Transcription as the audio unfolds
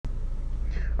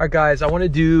All right, guys, I want to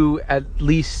do at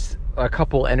least a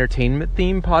couple entertainment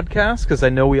themed podcasts because I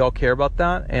know we all care about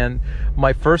that. And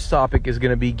my first topic is going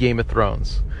to be Game of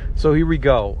Thrones. So here we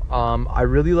go. I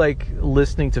really like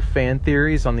listening to fan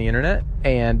theories on the internet,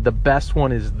 and the best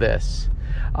one is this.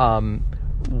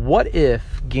 What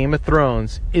if Game of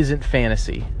Thrones isn't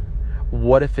fantasy?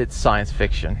 What if it's science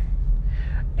fiction?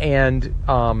 And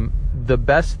the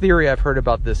best theory I've heard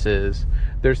about this is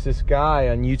there's this guy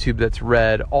on YouTube that's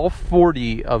read all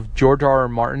 40 of George R.R.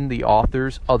 Martin, the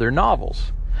author's, other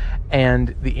novels.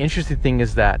 And the interesting thing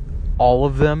is that all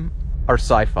of them are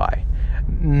sci-fi.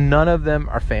 None of them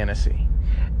are fantasy.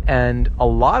 And a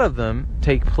lot of them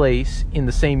take place in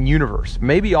the same universe.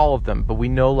 Maybe all of them, but we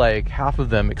know like half of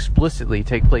them explicitly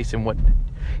take place in what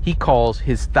he calls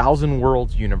his Thousand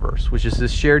Worlds universe, which is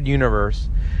this shared universe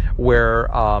where,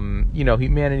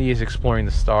 humanity is exploring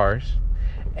the stars.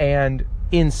 And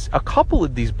in a couple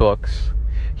of these books,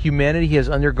 humanity has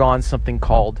undergone something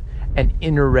called an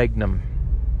interregnum.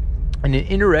 And an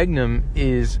interregnum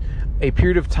is a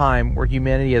period of time where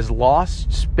humanity has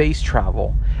lost space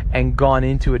travel and gone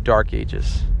into a dark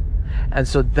ages. And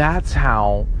so that's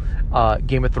how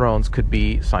Game of Thrones could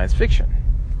be science fiction.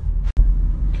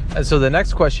 And so the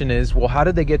next question is, well, how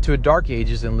did they get to a dark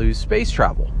ages and lose space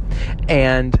travel?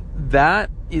 And that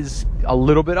is a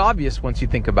little bit obvious once you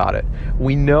think about it.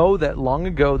 We know that long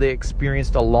ago they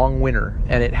experienced a long winter,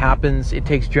 and it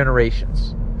takes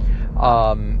generations,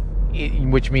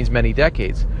 which means many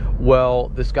decades. Well,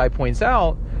 this guy points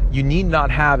out, you need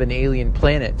not have an alien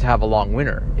planet to have a long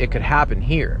winter. It could happen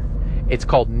here. It's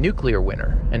called nuclear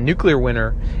winter. And nuclear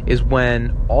winter is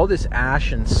when all this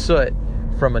ash and soot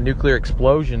from a nuclear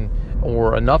explosion,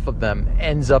 or enough of them,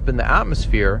 ends up in the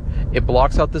atmosphere. It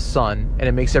blocks out the sun and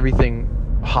it makes everything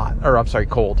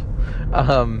cold.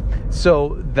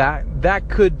 So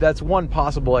that's one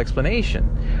possible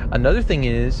explanation. Another thing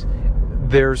is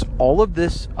there's all of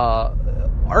this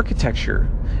architecture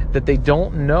that they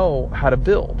don't know how to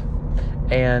build.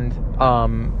 And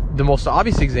the most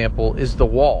obvious example is the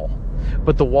wall.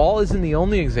 But the wall isn't the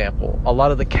only example. A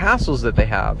lot of the castles that they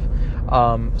have,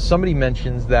 somebody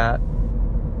mentions that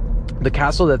the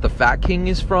castle that the Fat King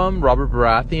is from, Robert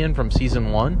Baratheon from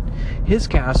season 1, his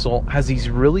castle has these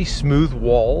really smooth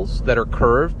walls that are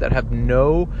curved, that have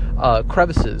no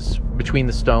crevices between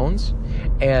the stones,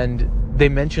 and they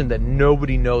mentioned that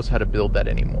nobody knows how to build that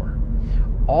anymore.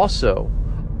 Also,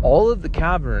 all of the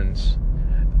caverns,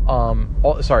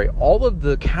 all of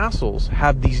the castles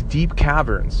have these deep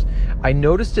caverns. I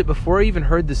noticed it before I even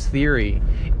heard this theory.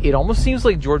 It almost seems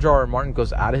like George R.R. Martin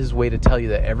goes out of his way to tell you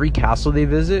that every castle they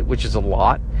visit, which is a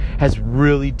lot, has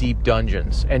really deep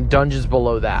dungeons and dungeons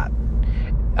below that.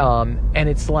 And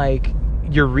it's like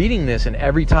you're reading this, and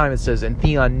every time it says, and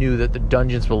Theon knew that the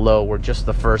dungeons below were just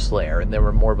the first layer and there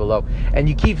were more below. And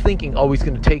you keep thinking, oh, he's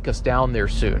going to take us down there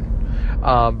soon.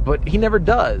 But he never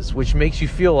does, which makes you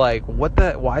feel like, why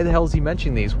the hell is he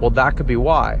mentioning these? Well, that could be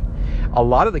why. A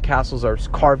lot of the castles are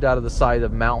carved out of the side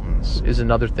of mountains, is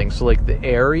another thing. So like the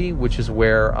Eyrie, which is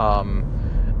where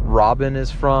Robin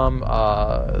is from,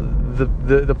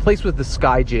 the place with the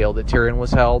sky jail that Tyrion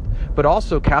was held, but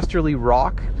also Casterly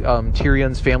Rock,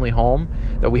 Tyrion's family home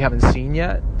that we haven't seen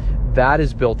yet, that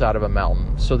is built out of a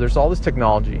mountain. So there's all this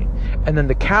technology. And then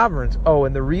the caverns,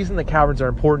 and the reason the caverns are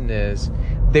important is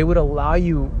they would allow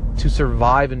you to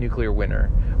survive a nuclear winter.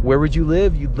 Where would you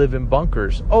live? You'd live in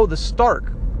bunkers. Oh, the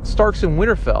Starks in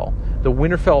Winterfell. The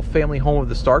Winterfell family home of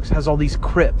the Starks has all these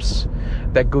crypts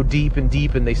that go deep and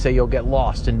deep, and they say you'll get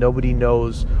lost and nobody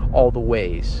knows all the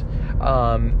ways.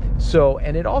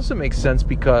 And it also makes sense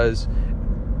because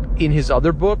in his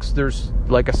other books, there's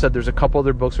a couple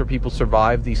other books where people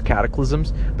survive these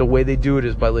cataclysms. The way they do it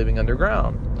is by living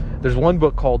underground. There's one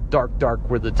book called Dark, Dark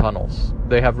Were the Tunnels.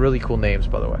 They have really cool names,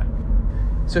 by the way.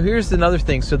 So here's another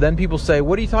thing. So then people say,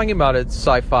 what are you talking about? It's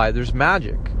sci-fi. There's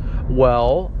magic.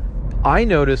 Well, I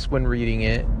noticed when reading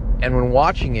it and when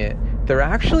watching it, they're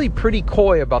actually pretty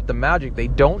coy about the magic. They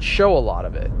don't show a lot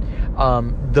of it.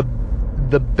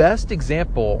 The best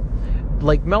example,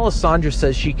 like Melisandre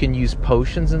says she can use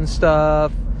potions and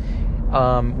stuff.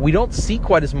 We don't see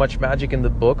quite as much magic in the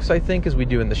books, I think, as we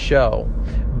do in the show.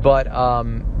 But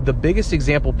the biggest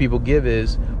example people give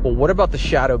is, well, what about the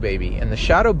Shadow Baby? And the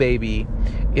Shadow Baby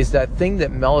is that thing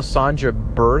that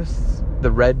Melisandre birthed, the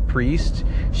Red Priest.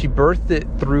 She birthed it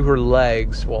through her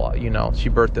legs. Well, she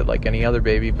birthed it like any other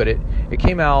baby, but it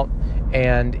came out,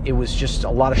 and it was just a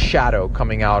lot of shadow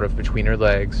coming out of between her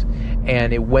legs.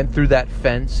 And it went through that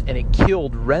fence, and it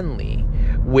killed Renly,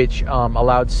 which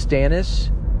allowed Stannis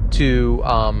to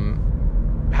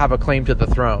have a claim to the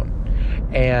throne.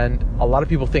 And a lot of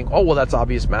people think, oh, well, that's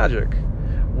obvious magic.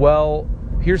 Well,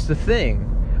 here's the thing.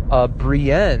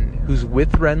 Brienne, who's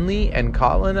with Renly and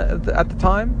Catelyn at the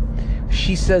time,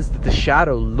 she says that the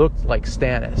Shadow looked like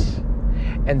Stannis.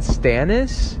 And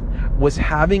Stannis was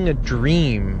having a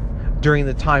dream during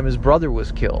the time his brother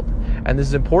was killed. And this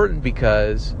is important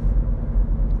because,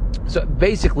 so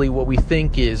basically what we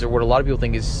think is, or what a lot of people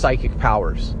think is, psychic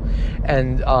powers.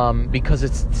 And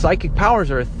because psychic powers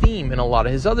are a theme in a lot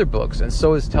of his other books, and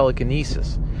so is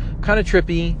telekinesis. Kind of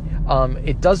trippy.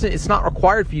 It's not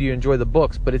required for you to enjoy the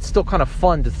books, but it's still kind of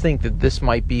fun to think that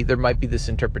there might be this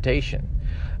interpretation.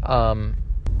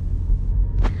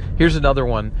 Here's another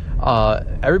one.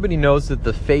 Everybody knows that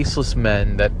the faceless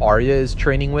men that Arya is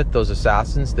training with, those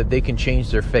assassins, that they can change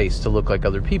their face to look like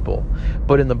other people.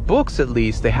 But in the books, at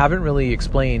least, they haven't really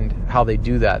explained how they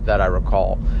do that I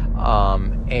recall.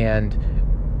 And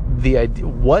the idea,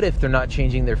 what if they're not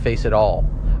changing their face at all?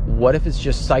 What if it's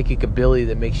just psychic ability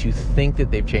that makes you think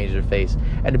that they've changed their face?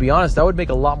 And to be honest, that would make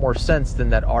a lot more sense than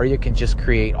that Arya can just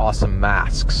create awesome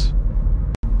masks.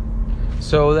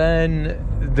 So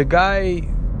then the guy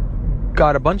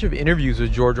got a bunch of interviews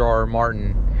with George R.R.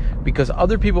 Martin because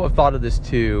other people have thought of this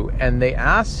too, and they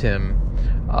asked him,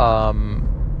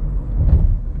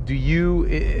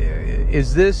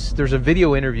 there's a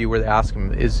video interview where they ask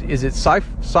him, is it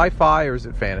sci-fi or is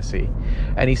it fantasy?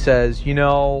 And he says,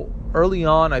 early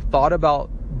on I thought about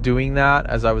doing that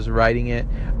as I was writing it,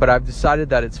 but I've decided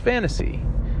that it's fantasy.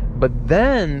 But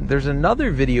then there's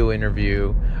another video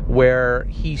interview where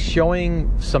he's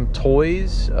showing some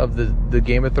toys of the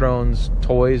Game of Thrones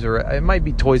toys, or it might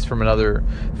be toys from another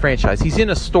franchise. He's in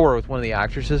a store with one of the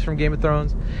actresses from Game of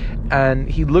Thrones, and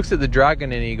he looks at the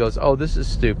dragon and he goes, "Oh, this is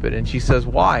stupid." And she says,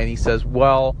 "Why?" And he says,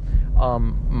 "Well,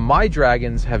 my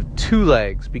dragons have 2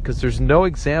 legs because there's no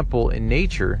example in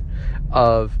nature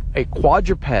of a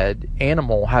quadruped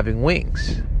animal having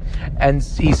wings." And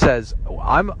he says,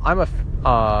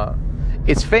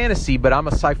 it's fantasy, but I'm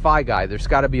a sci-fi guy. There's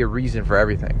got to be a reason for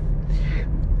everything.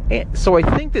 And so I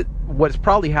think that what's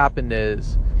probably happened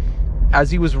is,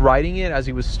 as he was writing it, as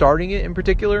he was starting it in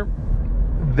particular,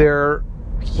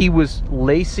 he was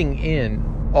lacing in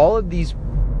all of these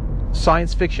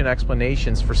science fiction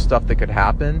explanations for stuff that could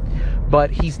happen, but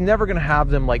he's never going to have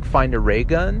them like find a ray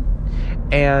gun.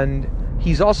 And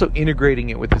he's also integrating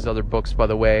it with his other books, by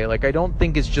the way. Like, I don't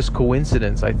think it's just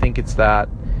coincidence. I think it's that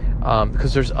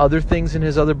because there's other things in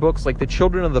his other books, like the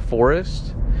Children of the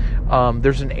Forest.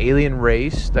 There's an alien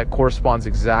race that corresponds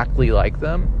exactly like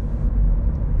them,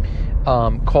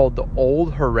 called the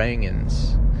Old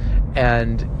Harangans.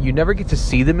 And you never get to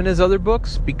see them in his other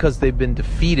books because they've been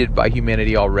defeated by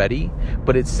humanity already.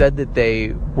 But it's said that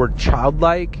they were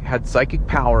childlike, had psychic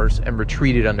powers, and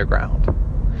retreated underground.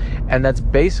 And that's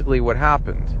basically what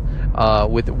happened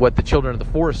with what the Children of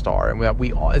the Forest are. And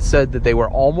it said that they were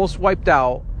almost wiped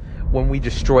out when we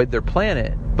destroyed their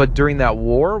planet. But during that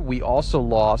war, we also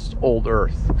lost Old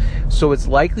Earth. So it's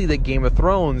likely that Game of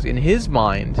Thrones, in his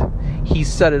mind, he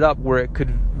set it up where it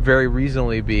could very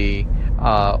reasonably be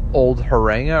Old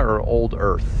Haranga or Old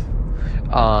Earth.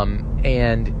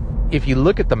 And if you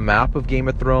look at the map of Game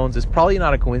of Thrones, it's probably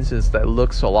not a coincidence that it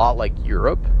looks a lot like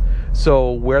Europe.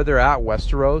 So where they're at,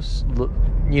 Westeros,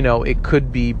 it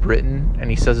could be Britain, and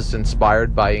he says it's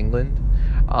inspired by England.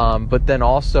 But then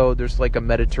also there's like a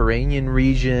Mediterranean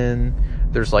region,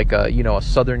 there's like a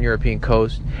Southern European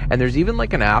coast, and there's even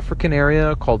like an African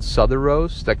area called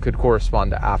Southerros that could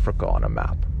correspond to Africa on a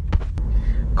map.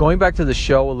 Going back to the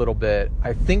show a little bit,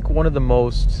 I think one of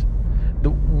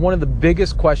the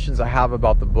biggest questions I have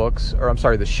about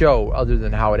the show, other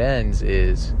than how it ends,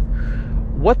 is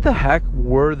what the heck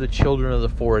were the Children of the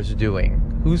Forest doing?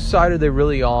 Whose side are they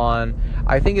really on?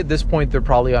 I think at this point they're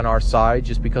probably on our side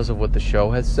just because of what the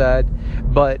show has said.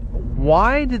 But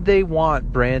why did they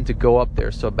want Bran to go up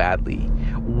there so badly?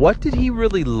 What did he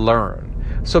really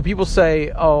learn? So people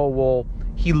say, oh, well,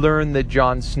 he learned that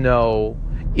Jon Snow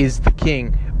is the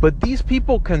king. But these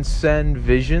people can send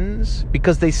visions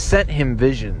because they sent him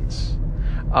visions.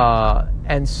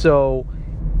 And so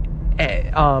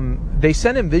they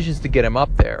sent him visions to get him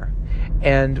up there.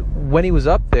 And when he was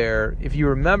up there, if you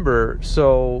remember,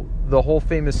 so the whole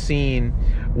famous scene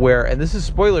where, and this is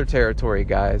spoiler territory,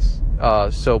 guys,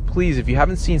 so please, if you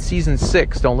haven't seen season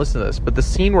 6, don't listen to this, but the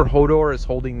scene where Hodor is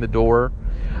holding the door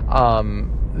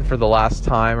for the last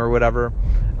time or whatever,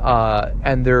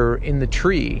 and they're in the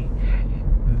tree,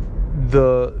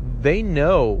 they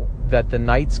know that the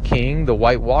Night's King, the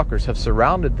White Walkers, have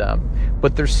surrounded them,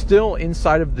 but they're still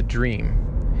inside of the dream.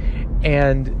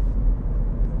 And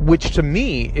which to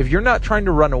me, if you're not trying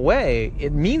to run away,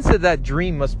 it means that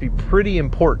dream must be pretty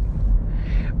important.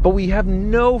 But we have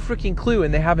no freaking clue,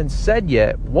 and they haven't said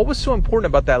yet what was so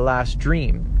important about that last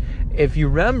dream. If you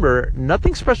remember,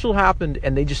 nothing special happened,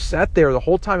 and they just sat there the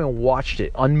whole time and watched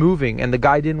it, unmoving, and the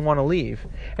guy didn't want to leave,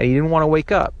 and he didn't want to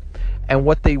wake up. And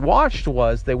what they watched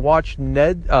was,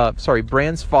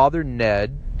 Bran's father,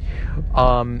 Ned,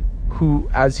 who,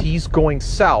 as he's going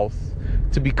south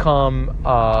to become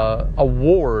a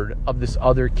ward of this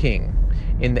other king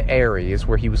in the areas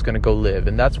where he was going to go live.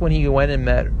 And that's when he went and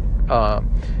met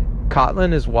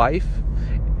Catelyn, his wife,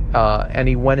 and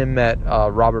he went and met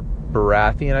Robert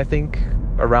Baratheon, I think,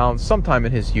 around sometime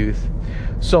in his youth.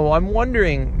 So I'm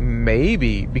wondering,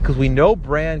 maybe, because we know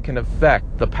Bran can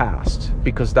affect the past,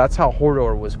 because that's how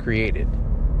Hodor was created,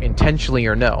 intentionally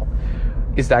or no.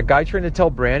 Is that guy trying to tell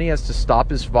Bran he has to stop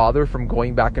his father from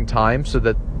going back in time so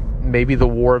that maybe the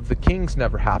War of the Kings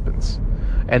never happens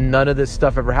and none of this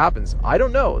stuff ever happens? I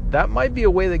don't know. That might be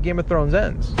a way that Game of Thrones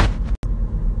ends.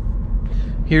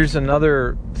 Here's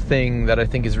another thing that I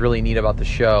think is really neat about the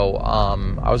show.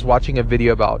 I was watching a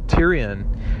video about Tyrion,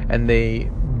 and they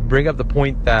bring up the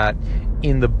point that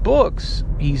in the books,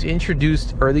 he's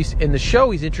introduced, or at least in the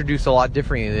show, he's introduced a lot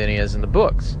differently than he is in the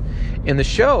books. In the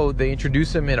show, they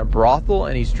introduce him in a brothel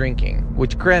and he's drinking,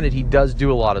 which, granted, he does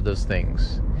do a lot of those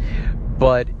things.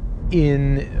 But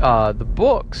in the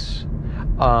books,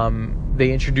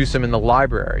 they introduce him in the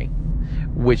library,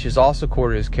 which is also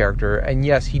core to his character. And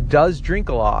yes, he does drink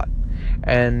a lot.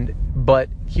 But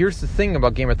here's the thing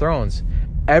about Game of Thrones.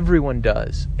 Everyone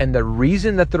does. And the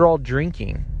reason that they're all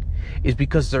drinking is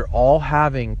because they're all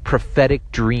having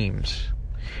prophetic dreams.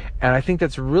 And I think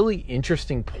that's a really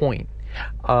interesting point.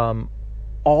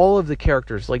 All of the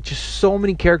characters, like just so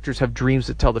many characters, have dreams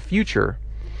that tell the future.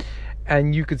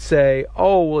 And you could say,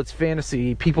 oh, well, it's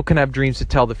fantasy. People can have dreams that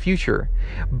tell the future.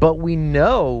 But we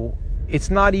know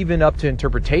it's not even up to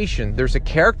interpretation. There's a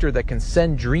character that can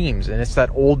send dreams, and it's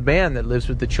that old man that lives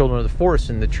with the children of the forest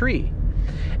in the tree.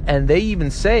 And they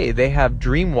even say they have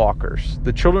dream walkers.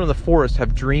 The children of the forest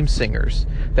have dream singers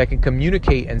that can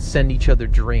communicate and send each other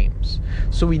dreams.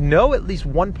 So we know at least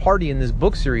one party in this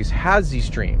book series has these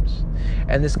dreams.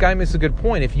 And this guy makes a good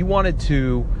point. If you wanted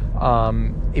to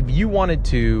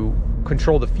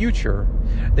control the future,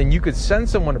 then you could send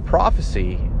someone a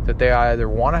prophecy that they either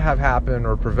want to have happen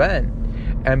or prevent.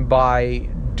 And by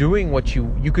doing what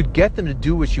you could get them to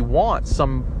do what you want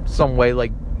some way,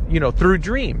 like, through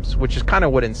dreams, which is kind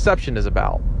of what Inception is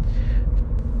about.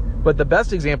 But the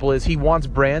best example is he wants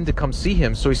Bran to come see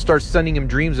him, so he starts sending him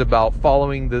dreams about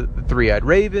following the three-eyed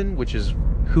raven, which is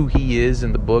who he is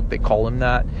in the book. They call him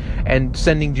that. And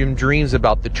sending him dreams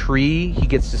about the tree. He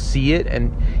gets to see it,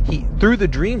 and through the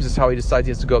dreams is how he decides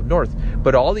he has to go up north.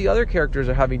 But all the other characters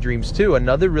are having dreams too.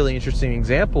 Another really interesting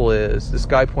example is, this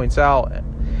guy points out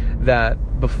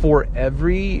that before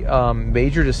every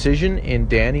major decision in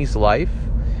Dany's life,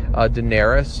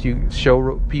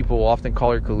 Daenerys, people often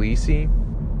call her Khaleesi,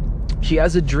 she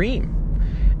has a dream.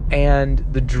 And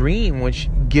the dream, which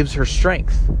gives her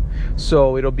strength.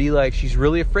 So it'll be like she's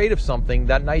really afraid of something.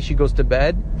 That night she goes to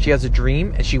bed, she has a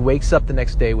dream, and she wakes up the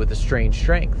next day with a strange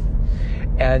strength.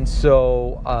 And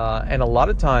so, and a lot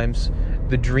of times,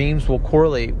 the dreams will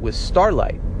correlate with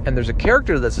Starlight. And there's a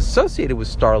character that's associated with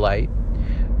Starlight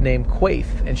named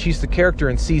Quaithe. And she's the character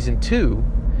in season 2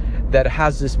 that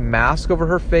has this mask over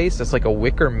her face that's like a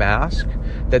wicker mask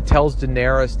that tells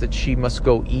Daenerys that she must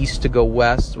go east to go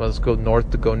west, must go north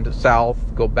to go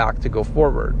south, go back to go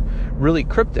forward. Really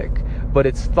cryptic. But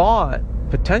it's thought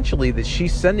potentially that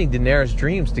she's sending Daenerys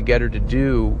dreams to get her to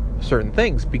do certain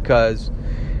things, because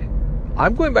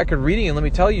I'm going back and reading, and let me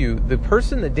tell you, the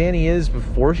person that Dany is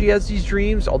before she has these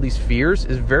dreams, all these fears,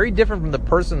 is very different from the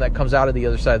person that comes out of the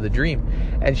other side of the dream.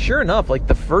 And sure enough, like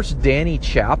the first Dany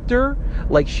chapter,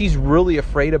 like she's really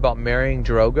afraid about marrying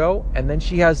Drogo, and then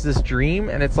she has this dream,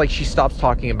 and it's like she stops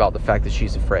talking about the fact that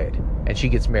she's afraid, and she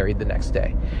gets married the next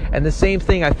day. And the same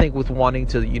thing, I think, with wanting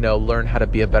to, learn how to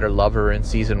be a better lover in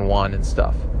season 1 and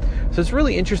stuff. So it's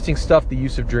really interesting stuff, the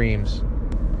use of dreams.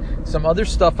 Some other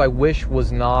stuff I wish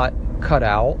was not cut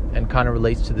out and kind of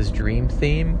relates to this dream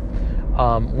theme.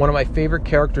 One of my favorite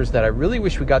characters that I really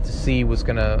wish we got to see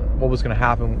what was gonna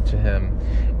happen to him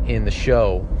in the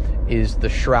show is the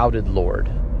Shrouded Lord.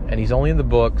 And he's only in the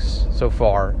books so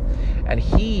far. And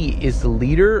he is the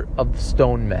leader of the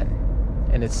Stone Men.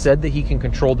 And it's said that he can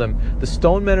control them. The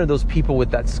Stone Men are those people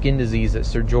with that skin disease that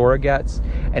Ser Jorah gets.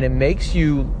 And it makes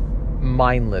you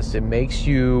mindless. It makes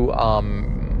you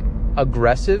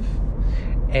aggressive.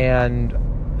 And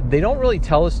they don't really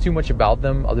tell us too much about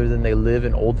them other than they live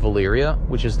in Old Valyria,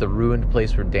 which is the ruined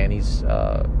place where Dany's,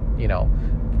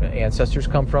 ancestors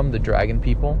come from, the dragon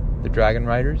people, the dragon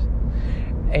riders.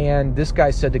 and this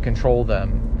guy said to control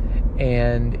them.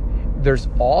 And there's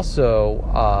also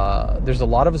there's a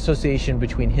lot of association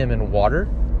between him and water,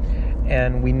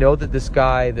 and we know that this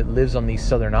guy that lives on these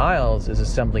southern isles is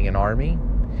assembling an army,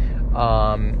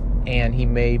 and he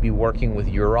may be working with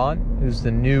Euron, who's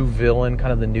the new villain,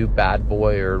 kind of the new bad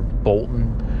boy or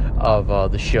Bolton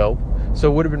of the show. So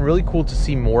it would have been really cool to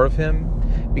see more of him,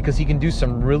 because he can do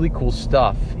some really cool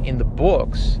stuff in the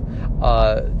books.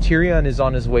 Tyrion is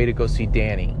on his way to go see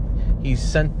Dany. He's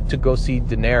sent to go see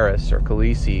Daenerys or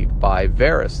Khaleesi by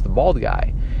Varys, the bald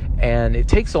guy. And it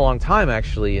takes a long time,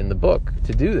 actually, in the book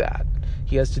to do that.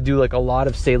 He has to do like a lot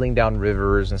of sailing down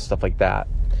rivers and stuff like that.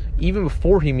 Even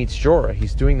before he meets Jorah,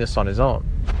 he's doing this on his own.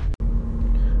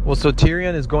 Well, so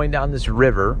Tyrion is going down this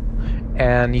river,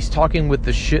 and he's talking with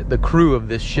the crew of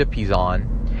this ship he's on.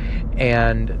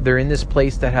 And they're in this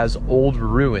place that has old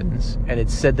ruins, and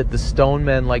it's said that the stone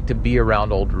men like to be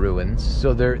around old ruins,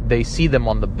 so they see them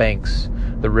on the banks,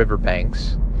 the river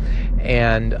banks,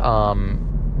 and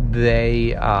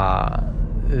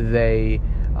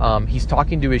he's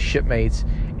talking to his shipmates,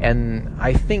 and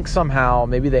I think somehow,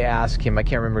 maybe they ask him, I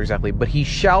can't remember exactly, but he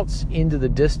shouts into the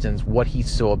distance what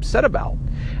he's so upset about,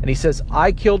 and he says,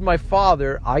 "I killed my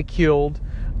father, I killed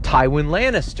Tywin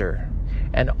Lannister."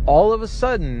 And all of a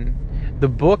sudden, the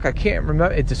book, I can't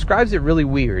remember, it describes it really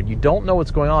weird. You don't know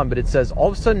what's going on, but it says all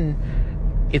of a sudden,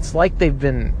 it's like they've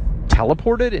been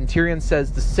teleported, and Tyrion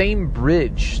says the same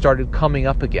bridge started coming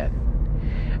up again.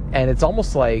 And it's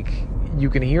almost like you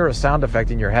can hear a sound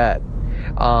effect in your head.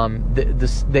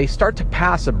 They start to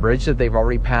pass a bridge that they've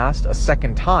already passed a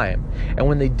second time. And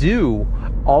when they do,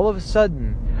 all of a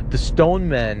sudden, the stone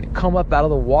men come up out of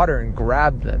the water and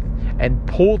grab them and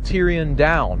pull Tyrion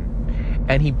down.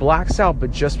 And he blacks out,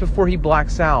 but just before he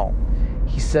blacks out,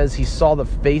 he says he saw the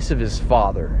face of his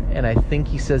father, and I think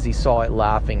he says he saw it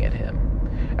laughing at him.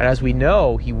 And as we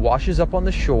know, he washes up on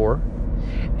the shore,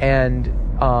 and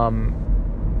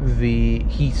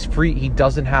he's free. He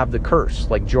doesn't have the curse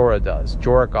like Jorah does.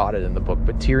 Jorah got it in the book,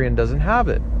 but Tyrion doesn't have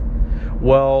it.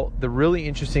 Well, the really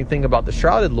interesting thing about the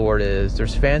Shrouded Lord is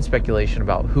there's fan speculation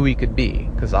about who he could be,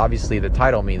 because obviously the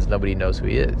title means nobody knows who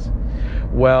he is.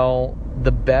 Well,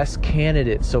 the best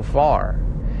candidate so far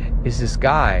is this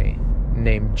guy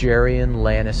named Jaerion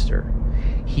Lannister.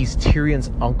 He's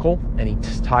Tyrion's uncle, and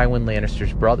he's Tywin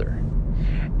Lannister's brother.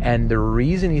 And the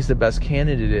reason he's the best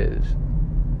candidate is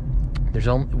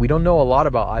we don't know a lot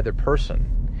about either person,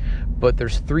 but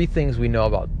there's three things we know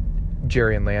about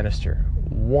Jaerion Lannister.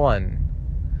 One,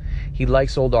 he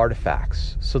likes old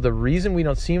artifacts. So the reason we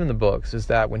don't see him in the books is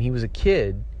that when he was a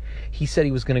kid, he said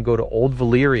he was going to go to Old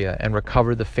Valyria and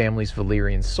recover the family's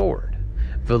Valyrian sword.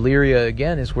 Valyria,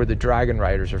 again, is where the dragon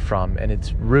riders are from, and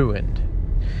it's ruined.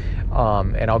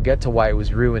 And I'll get to why it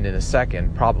was ruined in a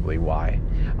second, probably why.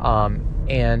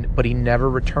 But he never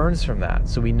returns from that.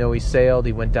 So we know he sailed,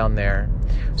 he went down there.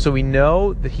 So we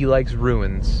know that he likes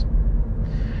ruins.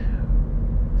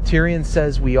 Tyrion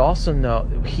says we also know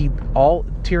all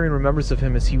Tyrion remembers of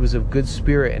him is he was of good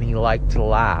spirit and he liked to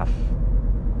laugh.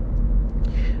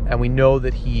 And we know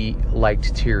that he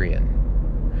liked Tyrion.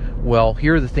 Well,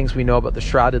 here are the things we know about the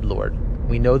Shrouded Lord.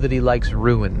 We know that he likes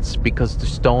ruins because the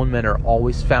stone men are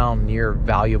always found near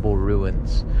valuable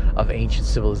ruins of ancient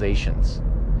civilizations.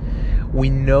 We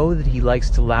know that he likes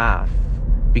to laugh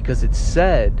because it's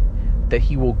said that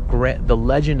he will grant, the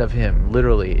legend of him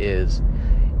literally is,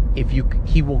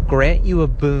 he will grant you a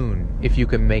boon if you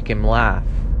can make him laugh.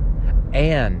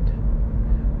 And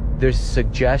there's a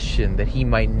suggestion that he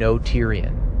might know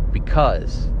Tyrion,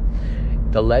 because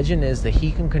the legend is that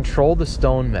he can control the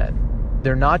stone men.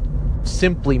 They're not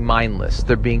simply mindless.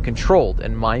 They're being controlled,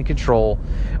 and mind control,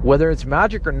 whether it's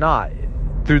magic or not,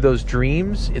 through those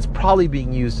dreams, it's probably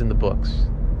being used in the books.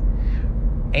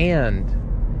 And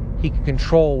he can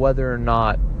control whether or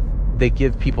not they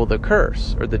give people the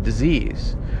curse or the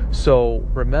disease. So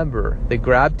remember, they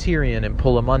grab Tyrion and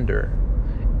pull him under.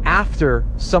 After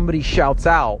somebody shouts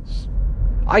out,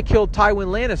 "I killed Tywin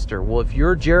Lannister." Well, if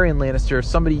you're Jaerion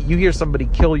Lannister, you hear somebody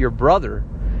kill your brother,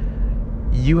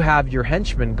 you have your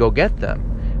henchmen go get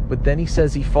them. But then he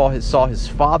says he saw his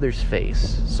father's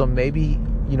face. So maybe,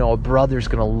 a brother's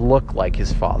going to look like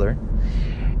his father.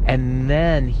 And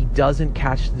then he doesn't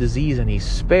catch the disease and he's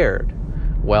spared.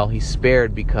 Well, he's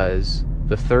spared because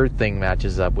the third thing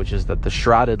matches up, which is that the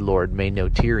Shrouded Lord may know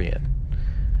Tyrion.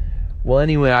 Well,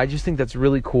 anyway, I just think that's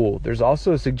really cool. There's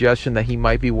also a suggestion that he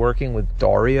might be working with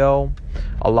Daario.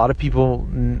 A lot of people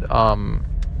know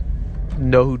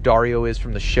who Daario is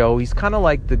from the show. He's kind of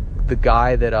like the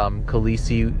guy that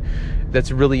Khaleesi,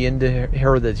 that's really into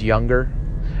her, that's younger.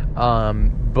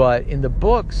 But in the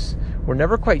books, we're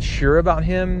never quite sure about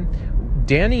him.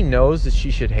 Dany knows that she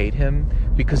should hate him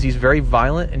because he's very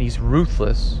violent and he's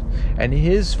ruthless. And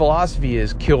his philosophy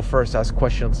is kill first, ask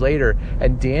questions later.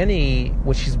 And Dany,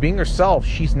 when she's being herself,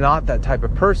 she's not that type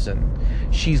of person.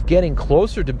 She's getting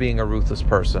closer to being a ruthless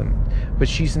person, but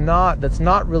she's not. That's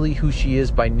not really who she is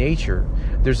by nature.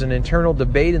 There's an internal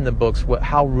debate in the books.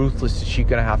 How ruthless is she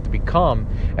going to have to become?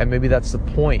 And maybe that's the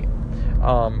point.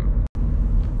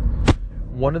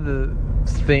 One of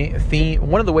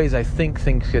the ways I think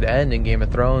things could end in Game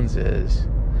of Thrones is,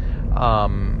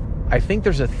 I think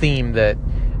there's a theme that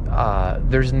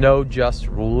there's no just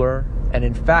ruler. And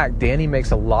in fact, Dany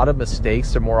makes a lot of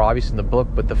mistakes. They're more obvious in the book.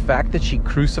 But the fact that she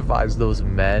crucifies those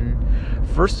men,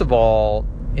 first of all,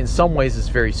 in some ways is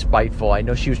very spiteful. I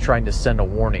know she was trying to send a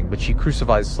warning, but she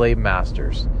crucifies slave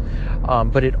masters.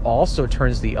 But it also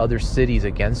turns the other cities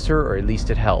against her, or at least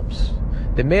it helps.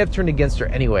 They may have turned against her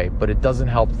anyway, but it doesn't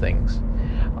help things.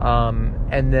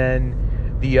 And then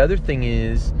the other thing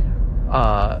is,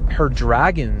 her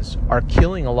dragons are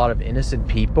killing a lot of innocent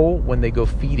people when they go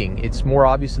feeding. It's more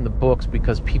obvious in the books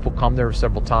because people come there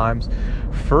several times.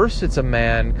 First, it's a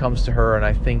man comes to her, and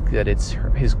I think that it's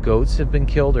his goats have been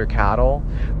killed or cattle.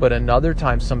 But another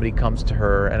time, somebody comes to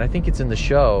her, and I think it's in the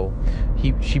show.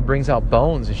 She brings out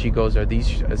bones, and she goes,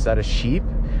 "Is that a sheep?"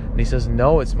 And he says,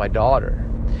 "No, it's my daughter."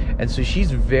 And so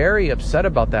she's very upset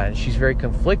about that, and she's very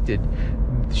conflicted.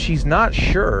 She's not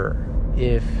sure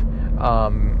if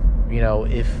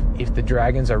if the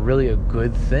dragons are really a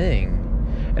good thing.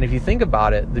 And if you think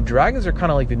about it, the dragons are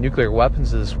kind of like the nuclear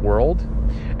weapons of this world,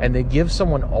 and they give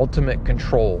someone ultimate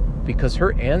control, because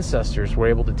her ancestors were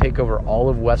able to take over all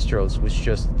of Westeros with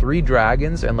just 3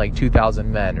 dragons and like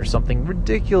 2,000 men or something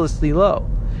ridiculously low.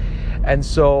 And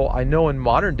so I know in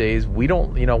modern days, we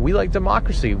don't, we like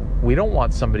democracy. We don't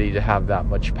want somebody to have that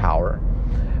much power.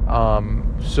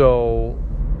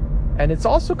 And it's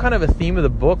also kind of a theme of the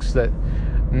books that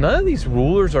none of these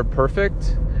rulers are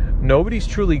perfect. Nobody's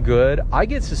truly good. I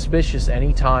get suspicious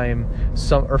anytime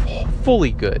some are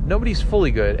fully good. Nobody's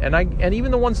fully good. And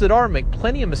even the ones that are make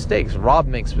plenty of mistakes. Robb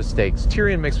makes mistakes.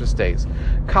 Tyrion makes mistakes.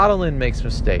 Catelyn makes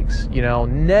mistakes.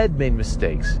 Ned made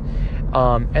mistakes.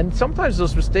 And sometimes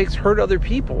those mistakes hurt other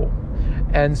people.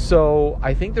 And so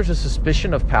I think there's a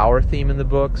suspicion of power theme in the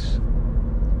books.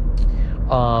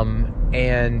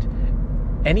 And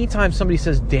anytime somebody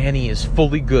says Dany is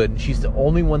fully good and she's the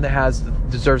only one that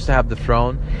deserves to have the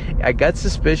throne, I get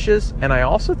suspicious. And I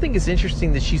also think it's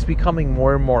interesting that she's becoming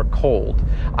more and more cold.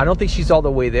 I don't think she's all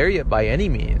the way there yet by any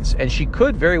means, and she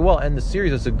could very well end the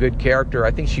series as a good character.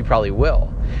 I think she probably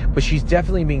will, but she's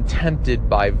definitely being tempted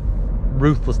by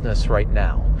ruthlessness right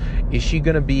now. Is she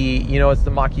going to be, it's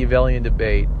the Machiavellian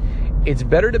debate. It's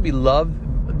better to be loved.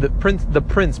 The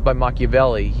Prince by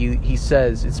Machiavelli, he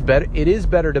says it is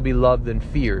better to be loved than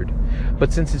feared,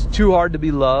 but since it's too hard to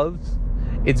be loved,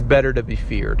 it's better to be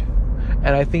feared.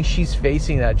 And I think she's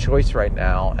facing that choice right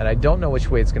now, and I don't know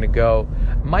which way it's going to go.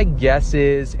 My guess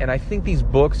is, and I think these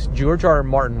books, George R. R.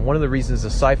 Martin, one of the reasons the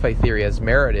sci-fi theory has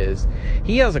merit is,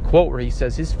 he has a quote where he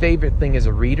says his favorite thing as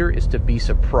a reader is to be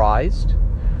surprised.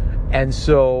 And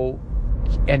so,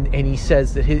 and he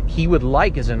says that he would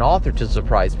like as an author to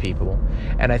surprise people.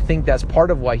 And I think that's part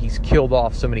of why he's killed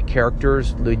off so many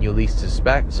characters when you least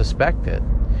suspect it.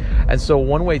 And so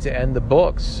one way to end the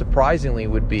books, surprisingly,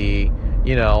 would be,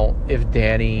 if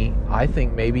Dany, I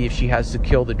think maybe if she has to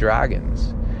kill the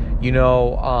dragons.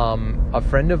 A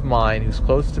friend of mine who's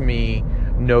close to me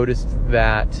noticed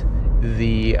that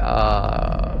the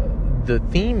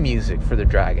theme music for the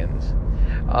dragons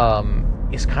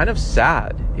is kind of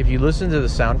sad. If you listen to the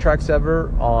soundtracks ever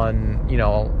on,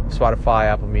 Spotify,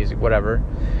 Apple Music, whatever,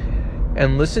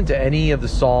 and listen to any of the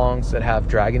songs that have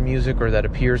dragon music or that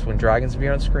appears when dragons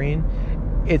appear on screen,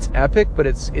 it's epic, but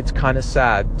it's kind of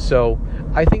sad. So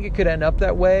I think it could end up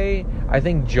that way. I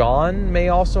think Jon may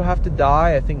also have to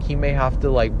die. I think he may have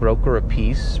to broker a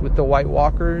peace with the White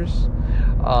Walkers.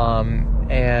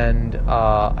 And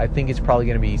I think it's probably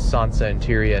going to be Sansa and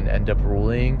Tyrion end up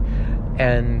ruling.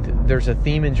 And there's a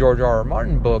theme in George R. R.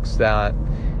 Martin books that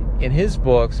in his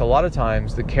books, a lot of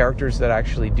times the characters that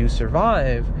actually do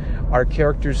survive are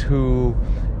characters who,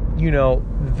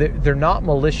 they're not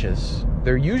malicious.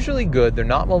 They're usually good. They're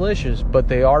not malicious, but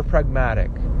they are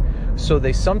pragmatic. So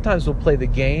they sometimes will play the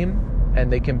game,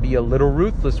 and they can be a little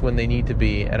ruthless when they need to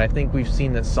be. And I think we've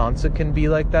seen that Sansa can be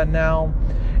like that now.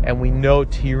 And we know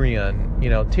Tyrion,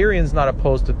 Tyrion's not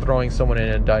opposed to throwing someone in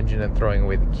a dungeon and throwing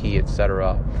away the key,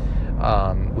 etc.,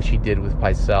 which he did with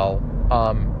Pycelle.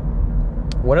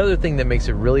 One other thing that makes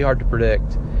it really hard to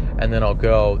predict, and then I'll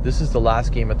go, this is the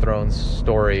last Game of Thrones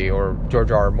story, or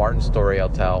George R. R. Martin story I'll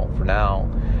tell for now.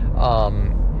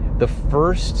 The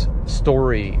first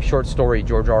short story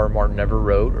George R.R. Martin ever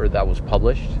wrote, or that was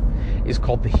published, is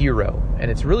called The Hero. And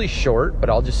it's really short,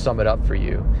 but I'll just sum it up for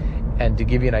you. And to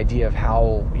give you an idea of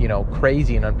how,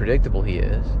 crazy and unpredictable he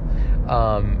is.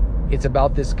 It's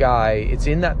about this guy. It's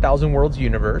in that Thousand Worlds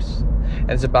universe.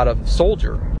 And it's about a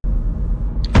soldier.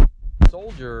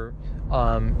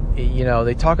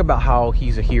 They talk about how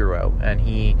he's a hero and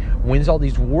he wins all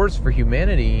these wars for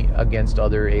humanity against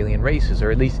other alien races,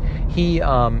 or at least he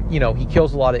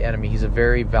kills a lot of enemies. He's a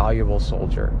very valuable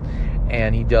soldier,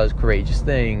 and he does courageous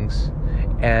things,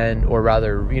 or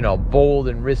rather, bold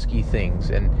and risky things.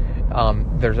 And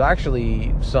there's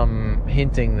actually some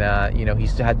hinting that,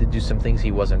 he's had to do some things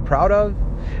he wasn't proud of,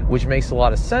 which makes a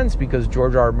lot of sense because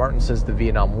George R.R. Martin says the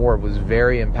Vietnam War was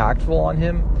very impactful on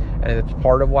him. And it's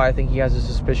part of why I think he has a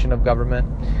suspicion of government.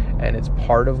 And it's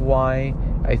part of why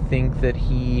I think that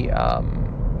he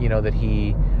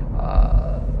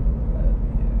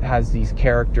has these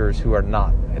characters who are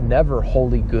never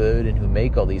wholly good and who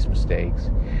make all these mistakes.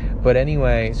 But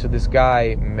anyway, so this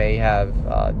guy may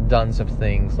have done some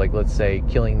things like, let's say,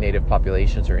 killing native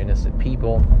populations or innocent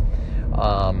people.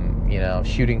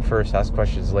 Shooting first, ask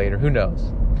questions later. Who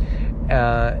knows?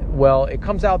 Well, it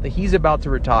comes out that he's about to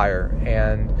retire,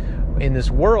 and in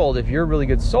this world, if you're a really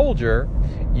good soldier,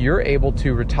 you're able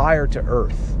to retire to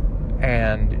Earth,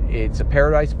 and it's a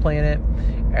paradise planet,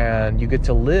 and you get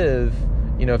to live,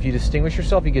 if you distinguish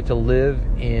yourself, you get to live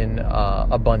in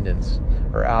abundance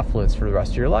or affluence for the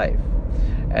rest of your life.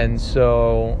 And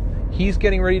so he's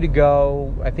getting ready to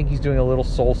go. I think he's doing a little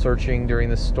soul searching during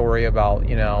this story about,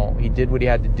 he did what he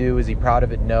had to do. Is he proud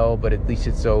of it? No, but at least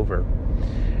it's over.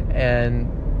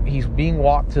 And he's being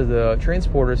walked to the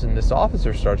transporters, and this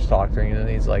officer starts talking to him, and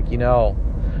he's like, we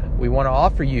want to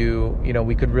offer you,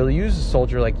 we could really use a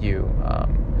soldier like you.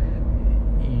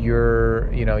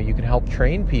 You can help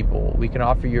train people. We can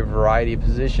offer you a variety of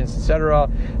positions,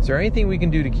 etc. Is there anything we can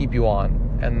do to keep you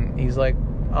on? And he's like,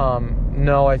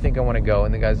 no, I think I want to go.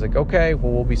 And the guy's like, okay,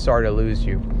 well, we'll be sorry to lose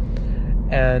you.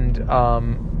 And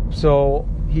so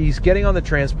he's getting on the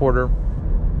transporter,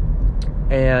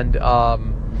 and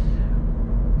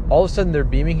all of a sudden they're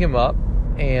beaming him up,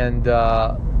 and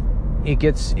I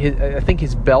think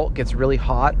his belt gets really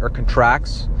hot or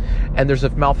contracts, and there's a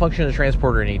malfunction in the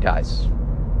transporter, and he dies.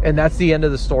 And that's the end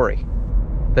of the story.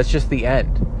 That's just the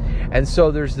end. And so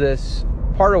there's this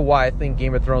part of why I think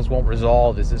Game of Thrones won't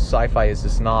resolve. Is this sci-fi? Is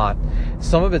this not?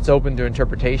 Some of it's open to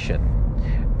interpretation.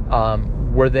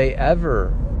 Were they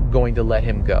ever going to let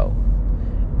him go?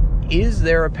 Is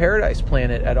there a paradise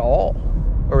planet at all?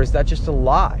 Or is that just a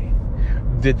lie?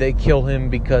 Did they kill him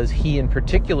because he in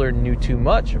particular knew too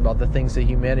much about the things that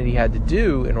humanity had to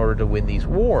do in order to win these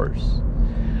wars?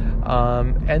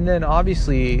 And then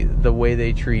obviously the way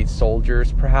they treat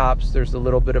soldiers, perhaps there's a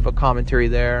little bit of a commentary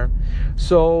there.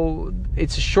 So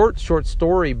it's a short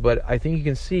story, but I think you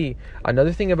can see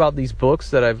another thing about these books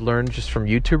that I've learned just from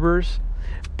YouTubers.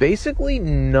 Basically,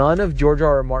 none of George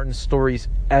R.R. Martin's stories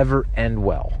ever end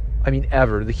well. I mean,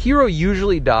 ever. The hero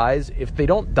usually dies. If they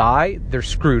don't die, they're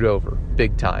screwed over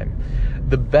big time.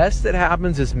 The best that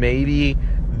happens is maybe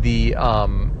the,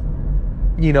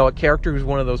 a character who's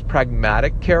one of those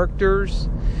pragmatic characters.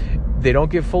 They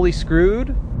don't get fully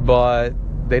screwed, but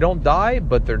they don't die,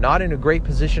 but they're not in a great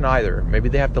position either. Maybe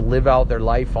they have to live out their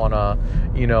life on a,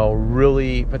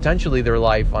 potentially their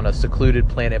life on a secluded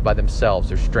planet by themselves.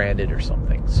 They're stranded or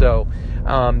something. So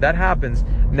that happens.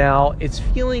 Now, it's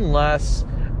feeling less...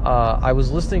 I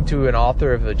was listening to an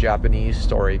author of a Japanese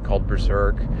story called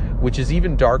Berserk, which is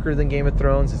even darker than Game of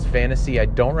Thrones. It's fantasy. I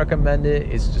don't recommend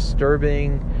it. It's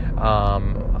disturbing.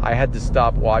 I had to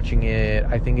stop watching it.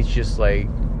 I think it's just like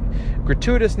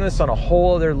gratuitousness on a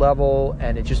whole other level,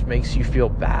 and it just makes you feel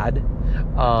bad.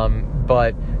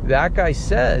 But that guy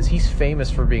says he's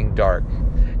famous for being dark,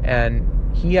 and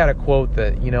he had a quote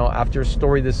that, after a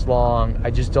story this long,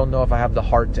 I just don't know if I have the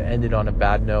heart to end it on a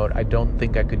bad note. I don't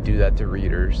think I could do that to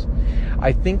readers.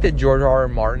 I think that George R.R.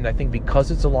 Martin, I think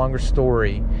because it's a longer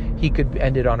story, he could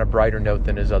end it on a brighter note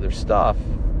than his other stuff.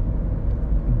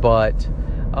 But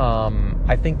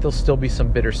I think there'll still be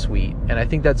some bittersweet. And I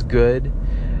think that's good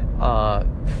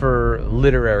for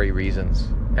literary reasons.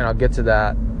 And I'll get to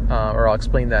that, or I'll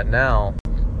explain that now.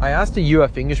 I asked a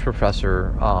UF English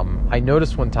professor, I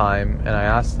noticed one time, and I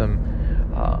asked them,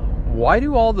 why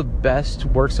do all the best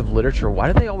works of literature,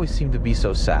 why do they always seem to be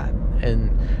so sad? And,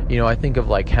 I think of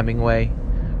like Hemingway.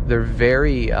 They're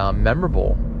very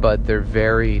memorable, but they're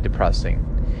very depressing.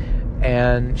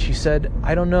 And she said,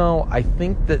 I don't know, I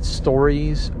think that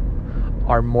stories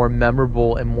are more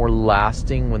memorable and more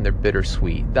lasting when they're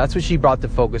bittersweet. That's what she brought to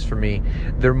focus for me.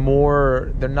 They're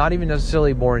not even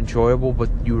necessarily more enjoyable, but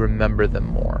you remember them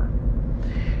more.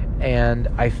 And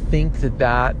I think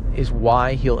that is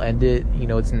why he'll end it.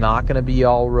 It's not going to be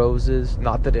all roses.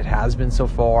 Not that it has been so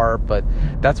far, but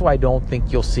that's why I don't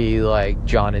think you'll see like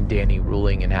John and Danny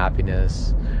ruling in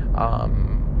happiness.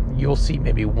 You'll see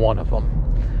maybe one of them.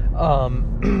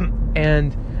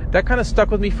 And that kind of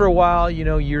stuck with me for a while.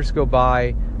 Years go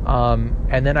by.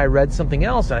 And then I read something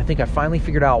else, and I think I finally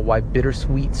figured out why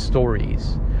bittersweet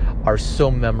stories are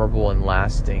so memorable and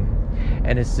lasting.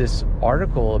 And it's this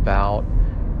article about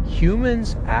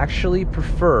humans actually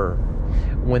prefer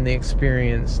when they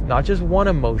experience not just one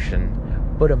emotion,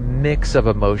 but a mix of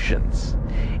emotions.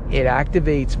 It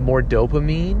activates more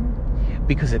dopamine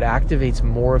because it activates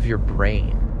more of your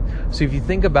brain. So if you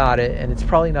think about it, and it's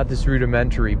probably not this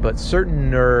rudimentary, but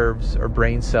certain nerves or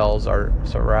brain cells are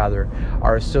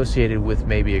associated with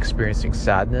maybe experiencing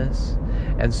sadness,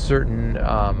 and certain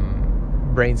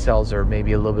brain cells are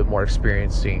maybe a little bit more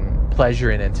experiencing pleasure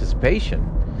and anticipation.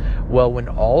 Well, when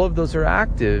all of those are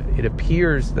active, it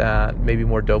appears that maybe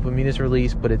more dopamine is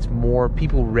released, but it's more,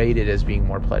 people rate it as being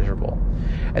more pleasurable.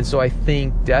 And so I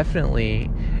think definitely,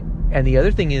 and the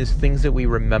other thing is things that we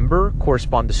remember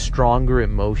correspond to stronger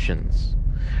emotions.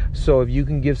 So if you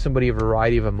can give somebody a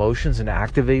variety of emotions and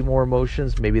activate more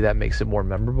emotions, maybe that makes it more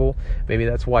memorable. Maybe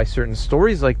that's why certain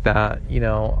stories like that,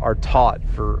 are taught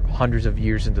for hundreds of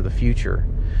years into the future.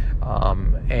 I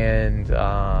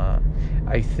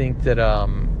think that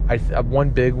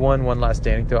one last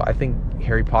anecdote, I think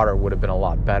Harry Potter would have been a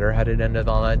lot better had it ended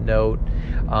on that note.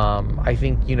 I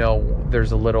think,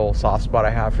 there's a little soft spot I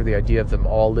have for the idea of them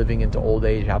all living into old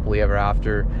age happily ever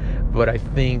after. But I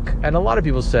think, and a lot of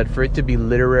people said, for it to be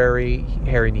literary,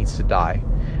 Harry needs to die.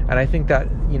 And I think that,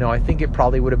 I think it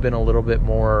probably would have been a little bit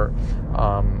more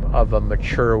of a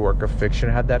mature work of fiction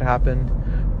had that happened.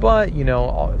 But,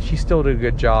 she still did a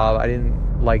good job. I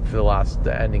didn't like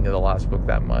the ending of the last book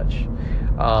that much.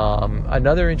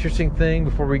 Another interesting thing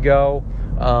before we go,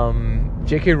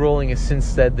 J.K. Rowling has since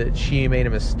said that she made a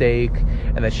mistake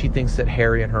and that she thinks that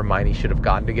Harry and Hermione should have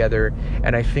gotten together.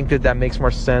 And I think that makes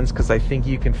more sense because I think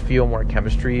you can feel more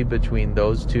chemistry between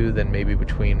those two than maybe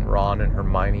between Ron and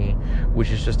Hermione,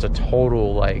 which is just a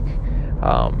total,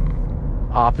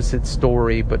 opposite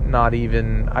story, but not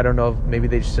even, I don't know, maybe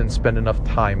they just didn't spend enough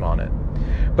time on it.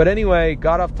 But anyway,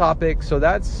 got off topic. So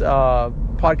that's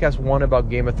podcast 1 about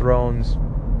Game of Thrones.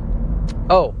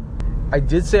 Oh, I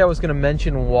did say I was going to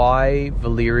mention why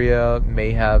Valyria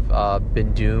may have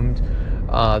been doomed.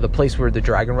 The place where the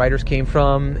Dragon Riders came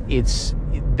from,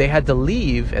 they had to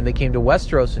leave and they came to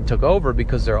Westeros and took over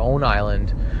because their own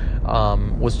island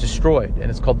was destroyed, and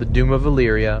it's called the Doom of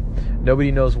Valyria.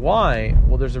 Nobody knows why.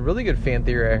 Well, there's a really good fan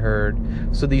theory I heard.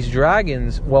 So these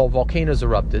dragons, volcanoes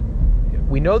erupted.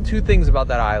 We know 2 things about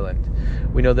that island.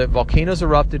 We know that volcanoes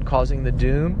erupted causing the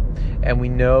doom, and we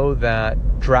know that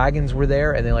dragons were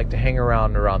there and they like to hang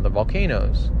around the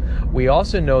volcanoes. We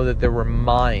also know that there were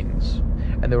mines,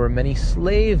 and there were many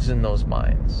slaves in those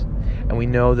mines. And we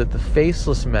know that the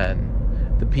Faceless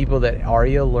Men, the people that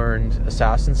Arya learned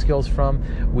assassin skills from,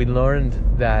 we learned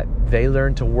that they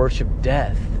learned to worship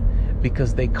death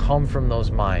because they come from those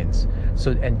mines.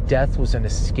 And death was an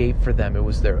escape for them. It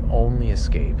was their only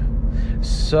escape.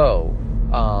 So,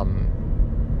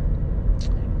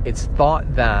 it's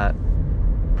thought that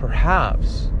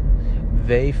perhaps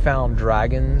they found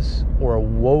dragons or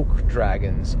awoke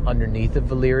dragons underneath of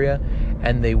Valyria,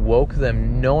 and they woke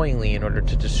them knowingly in order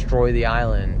to destroy the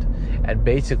island and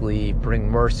basically bring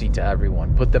mercy to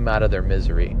everyone, put them out of their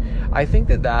misery. I think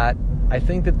that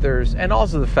there's, and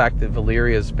also the fact that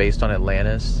Valyria is based on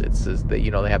Atlantis. It says that,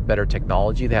 they have better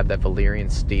technology. They have that Valyrian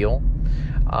steel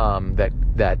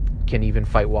that can even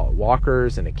fight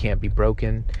walkers, and it can't be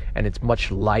broken, and it's much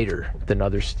lighter than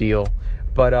other steel.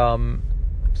 But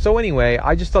so anyway,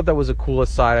 I just thought that was a cool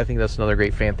aside. I think that's another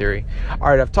great fan theory. All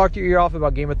right, I've talked your ear off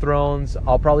about Game of Thrones.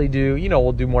 I'll probably do,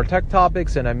 we'll do more tech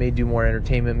topics, and I may do more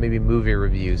entertainment, maybe movie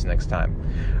reviews next time.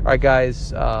 All right,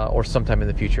 guys, or sometime in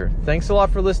the future. Thanks a lot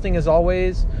for listening, as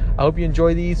always. I hope you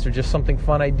enjoy these. They're just something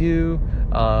fun I do.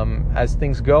 As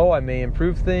things go, I may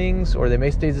improve things, or they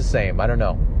may stay the same. I don't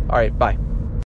know. All right, bye.